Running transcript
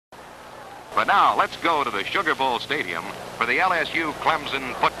But now, let's go to the Sugar Bowl Stadium for the LSU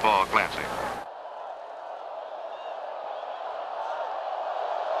Clemson Football Classic.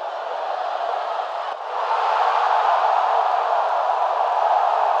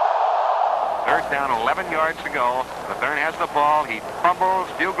 Third down, 11 yards to go. Mathern has the ball. He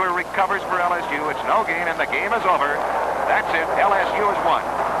fumbles. Bugler recovers for LSU. It's no gain, and the game is over. That's it. LSU has won.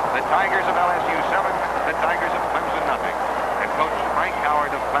 The Tigers of LSU 7, the Tigers of Clemson nothing. And Coach Frank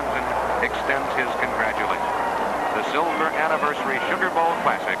Howard of Clemson extends his congratulations. The Silver Anniversary Sugar Bowl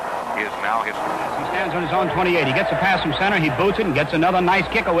Classic is now history. He stands on his own 28. He gets a pass from center. He boots it and gets another nice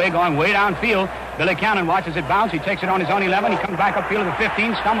kick away going way downfield. Billy Cannon watches it bounce. He takes it on his own 11. He comes back upfield to the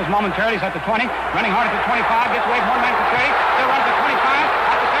 15, stumbles momentarily. He's at the 20, running hard at the 25, gets away from one man to 30, still runs at 25,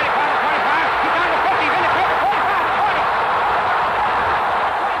 at the 35 to 25. He's down to 50, he's in the 40.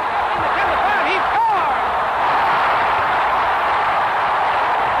 He scores!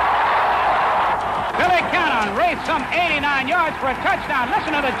 Billy Cannon raced some 89 yards for a touchdown.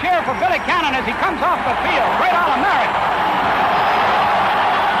 Listen to the cheer for Billy Cannon as he comes off the field. Great All-American.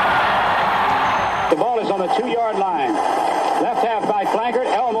 The ball is on the 2-yard line. Left half by flanker.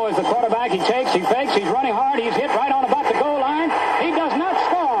 Elmo is the quarterback. He takes, he fakes, he's running hard. He's hit right on about the goal line. He does not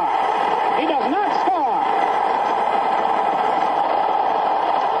score. He does not score.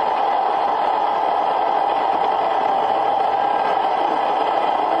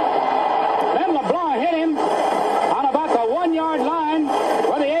 Then LeBlanc hit him on about the 1-yard line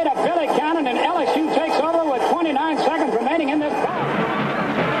for the aid of Billy Cannon, and LSU takes over with 29 seconds remaining in this ball.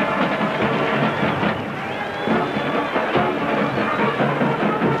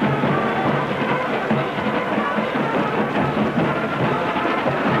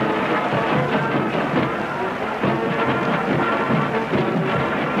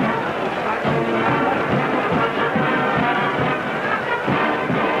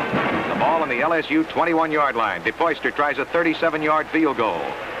 LSU 21-yard line. DePoyster tries a 37-yard field goal,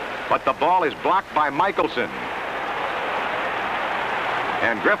 but the ball is blocked by Michelson.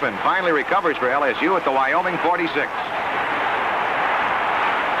 And Griffin finally recovers for LSU at the Wyoming 46.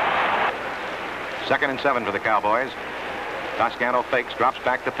 2nd and 7 for the Cowboys. Toscano fakes, drops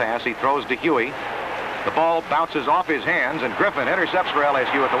back to pass. He throws to Huey. The ball bounces off his hands, and Griffin intercepts for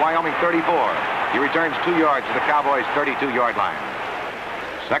LSU at the Wyoming 34. He returns 2 yards to the Cowboys' 32-yard line.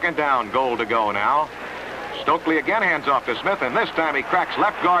 2nd down, goal to go now. Stokely again hands off to Smith, and this time he cracks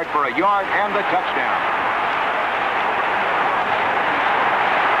left guard for a yard and the touchdown.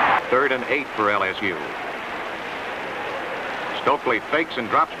 3rd and 8 for LSU. Stokely fakes and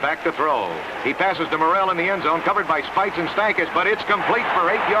drops back to throw. He passes to Morrell in the end zone, covered by Spites and Stankus, but it's complete for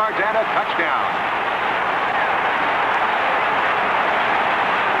 8 yards and a touchdown.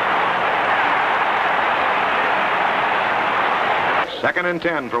 2nd and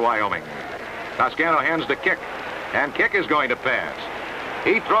 10 for Wyoming. Toscano hands the kick, and Kick is going to pass.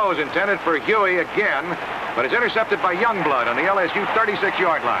 He throws intended for Huey again, but is intercepted by Youngblood on the LSU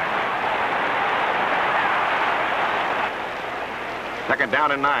 36-yard line. 2nd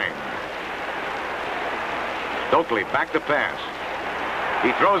down and 9. Stokely back to pass.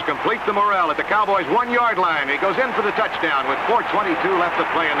 He throws complete to Morrell at the Cowboys' 1-yard line. He goes in for the touchdown with 4:22 left to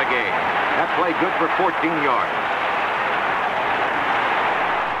play in the game. That play good for 14 yards.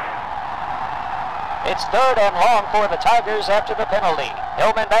 It's 3rd and long for the Tigers after the penalty.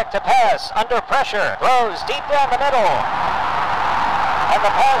 Hillman back to pass, under pressure, throws deep down the middle. And the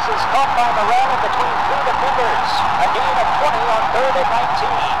pass is caught by Morrell in between 3 defenders. A gain of 20 on 3rd and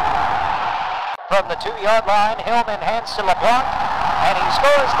 19. From the 2-yard line, Hillman hands to LeBlanc, and he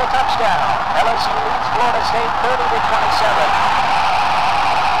scores the touchdown. LSU leads Florida State 30-27.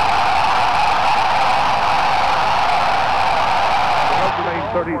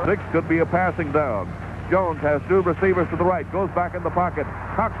 36 could be a passing down. Jones has 2 receivers to the right, goes back in the pocket,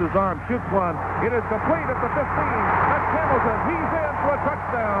 cocks his arm, shoots one. It is complete at the 15. That's Hamilton. He's in for a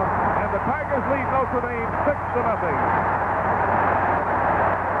touchdown, and the Tigers lead Notre Dame 6-0.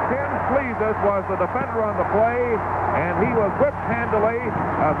 Ken Sleezus was the defender on the play, and he was whipped handily.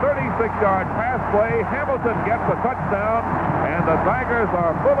 A 36-yard pass play. Hamilton gets a touchdown, and the Tigers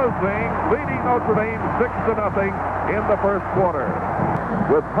are full of zing, leading Notre Dame 6-0 in the first quarter.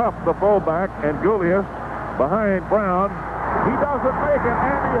 With Huff, the fullback, and Julius behind Brown. He doesn't make it.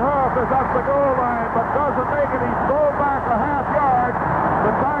 Andy Huff is up the goal line, but doesn't make it. He's thrown back a half yard.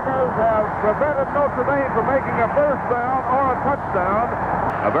 The Tigers have prevented Notre Dame from making a first down or a touchdown.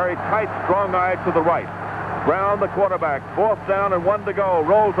 A very tight, strong-eyed to the right. Brown, the quarterback, 4th down and 1 to go.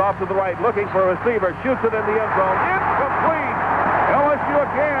 Rolls off to the right, looking for a receiver. Shoots it in the end zone. Incomplete. LSU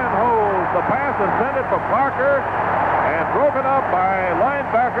again holds the pass intended for Parker, and broken up by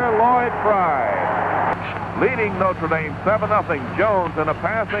linebacker Lloyd point try. Leading Notre Dame 7-0. Jones in a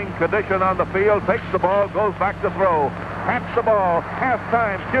passing condition on the field, takes the ball, goes back to throw. Pats the ball,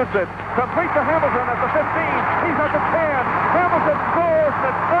 half-time, shoots it, complete to Hamilton at the 15. He's at the 10. Hamilton scores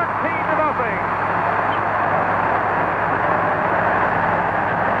at 13-0.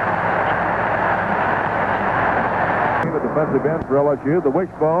 Defensive end for LSU, the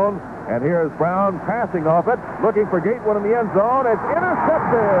wishbone, and here's Brown passing off it, looking for Gatewood in the end zone. It's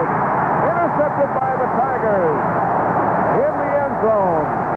intercepted by the Tigers in the end zone.